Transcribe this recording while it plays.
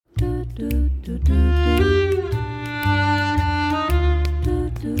Enhance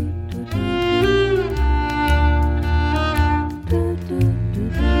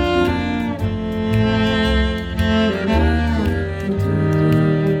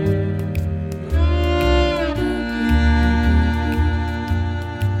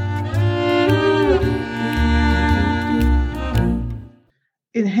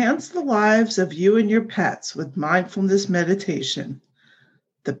the lives of you and your pets with mindfulness meditation,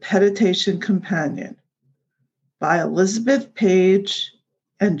 The Peditation Companion, by Elizabeth Page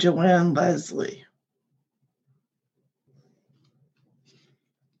and Joanne Leslie.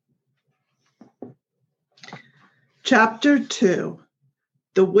 Chapter 2,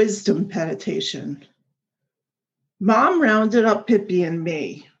 The Wisdom Peditation. Mom rounded up Pippi and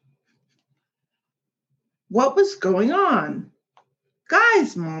me. What was going on?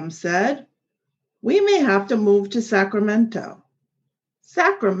 Guys, Mom said, we may have to move to Sacramento.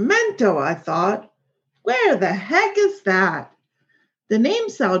 Sacramento, I thought. Where the heck is that? The name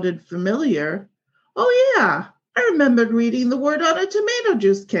sounded familiar. Oh yeah, I remembered reading the word on a tomato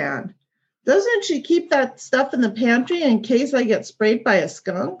juice can. Doesn't she keep that stuff in the pantry in case I get sprayed by a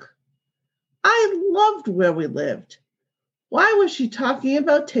skunk? I loved where we lived. Why was she talking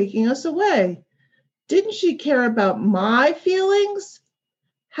about taking us away? Didn't she care about my feelings?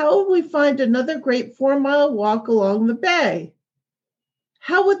 How would we find another great 4-mile walk along the bay?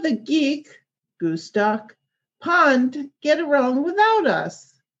 How would the geek, goose duck, pond get around without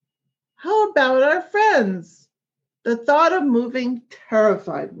us? How about our friends? The thought of moving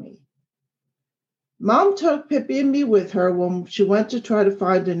terrified me. Mom took Pippi and me with her when she went to try to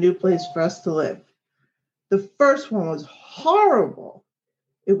find a new place for us to live. The first one was horrible.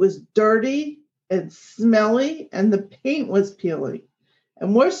 It was dirty and smelly, and the paint was peeling.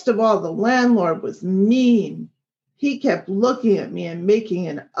 And worst of all, the landlord was mean. He kept looking at me and making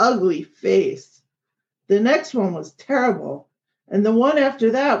an ugly face. The next one was terrible, and the one after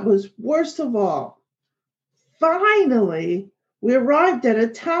that was worst of all. Finally, we arrived at a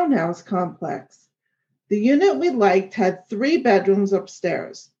townhouse complex. The unit we liked had 3 bedrooms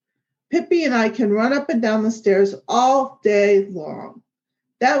upstairs. Pippi and I can run up and down the stairs all day long.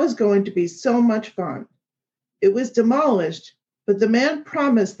 That was going to be so much fun. It was demolished, but the man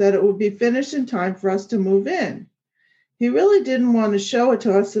promised that it would be finished in time for us to move in. He really didn't want to show it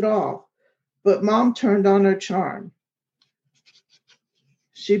to us at all, but Mom turned on her charm.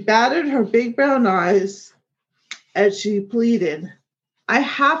 She batted her big brown eyes as she pleaded, I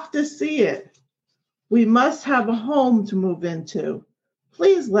have to see it. We must have a home to move into.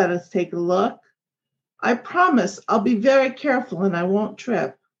 Please let us take a look. I promise I'll be very careful and I won't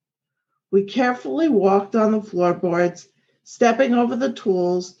trip. We carefully walked on the floorboards, stepping over the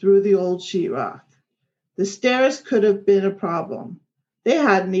tools through the old sheetrock. The stairs could have been a problem. They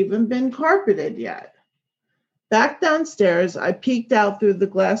hadn't even been carpeted yet. Back downstairs, I peeked out through the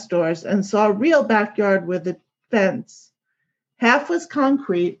glass doors and saw a real backyard with a fence. Half was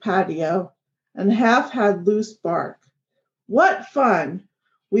concrete patio and half had loose bark. What fun!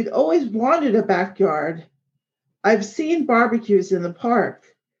 We'd always wanted a backyard. I've seen barbecues in the park.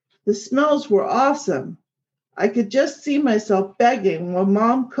 The smells were awesome. I could just see myself begging while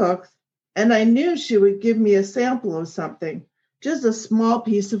Mom cooked, and I knew she would give me a sample of something, just a small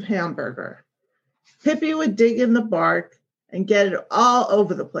piece of hamburger. Pippi would dig in the bark and get it all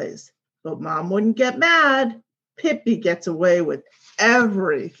over the place, but Mom wouldn't get mad. Pippi gets away with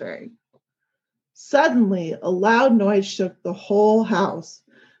everything. Suddenly, a loud noise shook the whole house.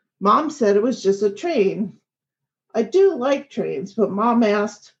 Mom said it was just a train. I do like trains, but Mom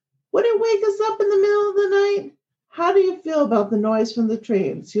asked, would it wake us up in the middle of the night? How do you feel about the noise from the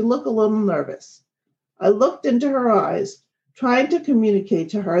trains? You look a little nervous. I looked into her eyes, trying to communicate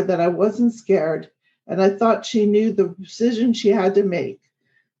to her that I wasn't scared, and I thought she knew the decision she had to make.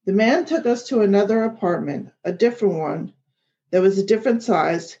 The man took us to another apartment, a different one. That was a different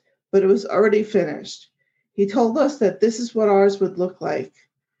size, but it was already finished. He told us that this is what ours would look like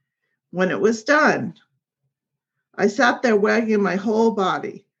when it was done. I sat there wagging my whole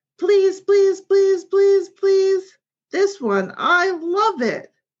body. Please, please, please, please, please. This one, I love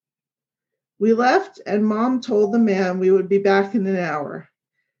it. We left and Mom told the man we would be back in an hour.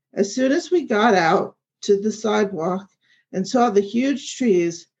 As soon as we got out to the sidewalk and saw the huge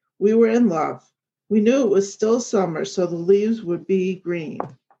trees, we were in love. We knew it was still summer, so the leaves would be green.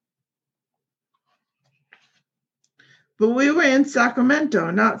 But we were in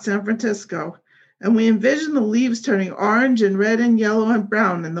Sacramento, not San Francisco, and we envisioned the leaves turning orange and red and yellow and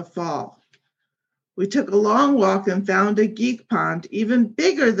brown in the fall. We took a long walk and found a geek pond even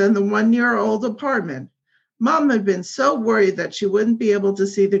bigger than the 1-year-old apartment. Mom had been so worried that she wouldn't be able to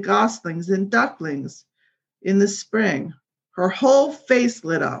see the goslings and ducklings in the spring. Her whole face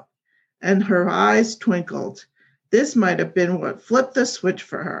lit up and her eyes twinkled. This might have been what flipped the switch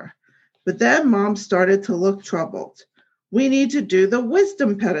for her. But then Mom started to look troubled. We need to do the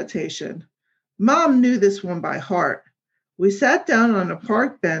wisdom meditation. Mom knew this one by heart. We sat down on a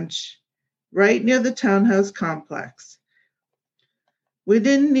park bench right near the townhouse complex. We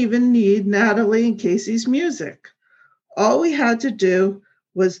didn't even need Natalie and Casey's music. All we had to do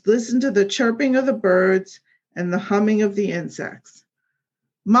was listen to the chirping of the birds and the humming of the insects.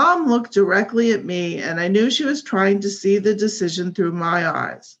 Mom looked directly at me, and I knew she was trying to see the decision through my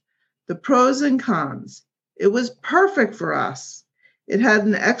eyes. The pros and cons. It was perfect for us. It had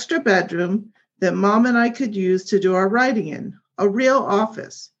an extra bedroom that Mom and I could use to do our writing in, a real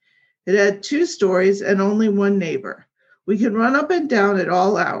office. It had 2 stories and only one neighbor. We could run up and down at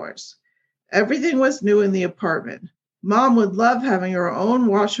all hours. Everything was new in the apartment. Mom would love having her own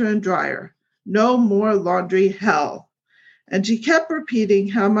washer and dryer. No more laundry hell. And she kept repeating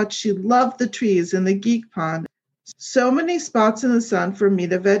how much she loved the trees in the geek pond. So many spots in the sun for me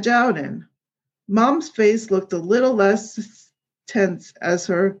to veg out in. Mom's face looked a little less tense as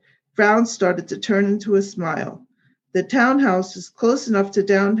her frown started to turn into a smile. The townhouse is close enough to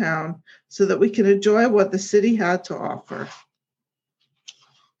downtown so that we can enjoy what the city had to offer.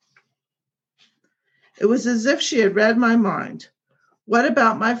 It was as if she had read my mind. What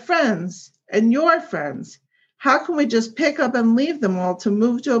about my friends and your friends? How can we just pick up and leave them all to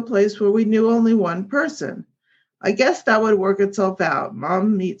move to a place where we knew only one person? I guess that would work itself out.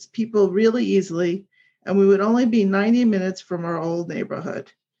 Mom meets people really easily, and we would only be 90 minutes from our old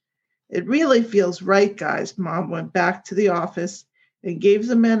neighborhood. It really feels right, guys. Mom went back to the office and gave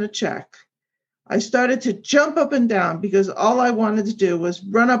the men a check. I started to jump up and down because all I wanted to do was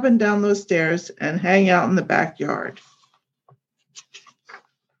run up and down those stairs and hang out in the backyard.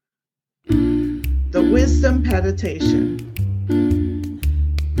 The wisdom meditation.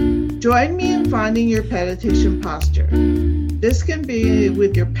 Join me in finding your meditation posture. This can be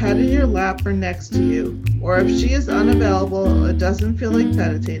with your pet in your lap or next to you, or if she is unavailable or doesn't feel like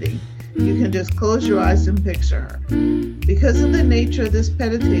meditating, you can just close your eyes and picture her. Because of the nature of this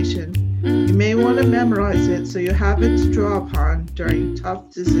meditation, you may want to memorize it so you have it to draw upon during tough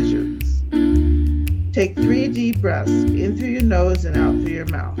decisions. Take 3 deep breaths, in through your nose and out through your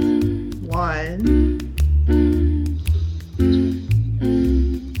mouth. 1,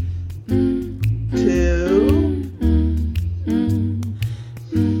 2,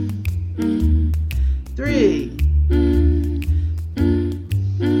 3.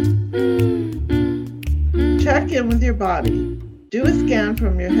 Check in with your body. Do a scan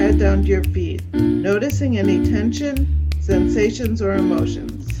from your head down to your feet, noticing any tension, sensations, or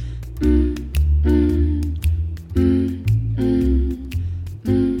emotions.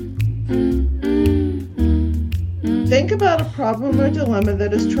 Think about a problem or dilemma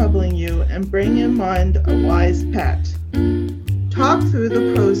that is troubling you and bring in mind a wise pet. Talk through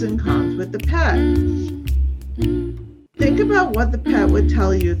the pros and cons with the pet. Think about what the pet would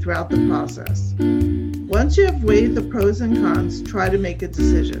tell you throughout the process. Once you have weighed the pros and cons, try to make a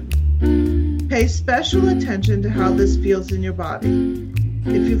decision. Pay special attention to how this feels in your body.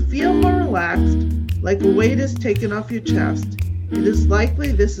 If you feel more relaxed, like a weight is taken off your chest, it is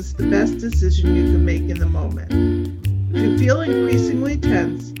likely this is the best decision you can make in the moment. If you feel increasingly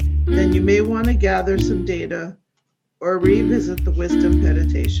tense, then you may want to gather some data or revisit the wisdom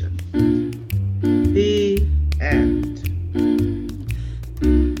meditation.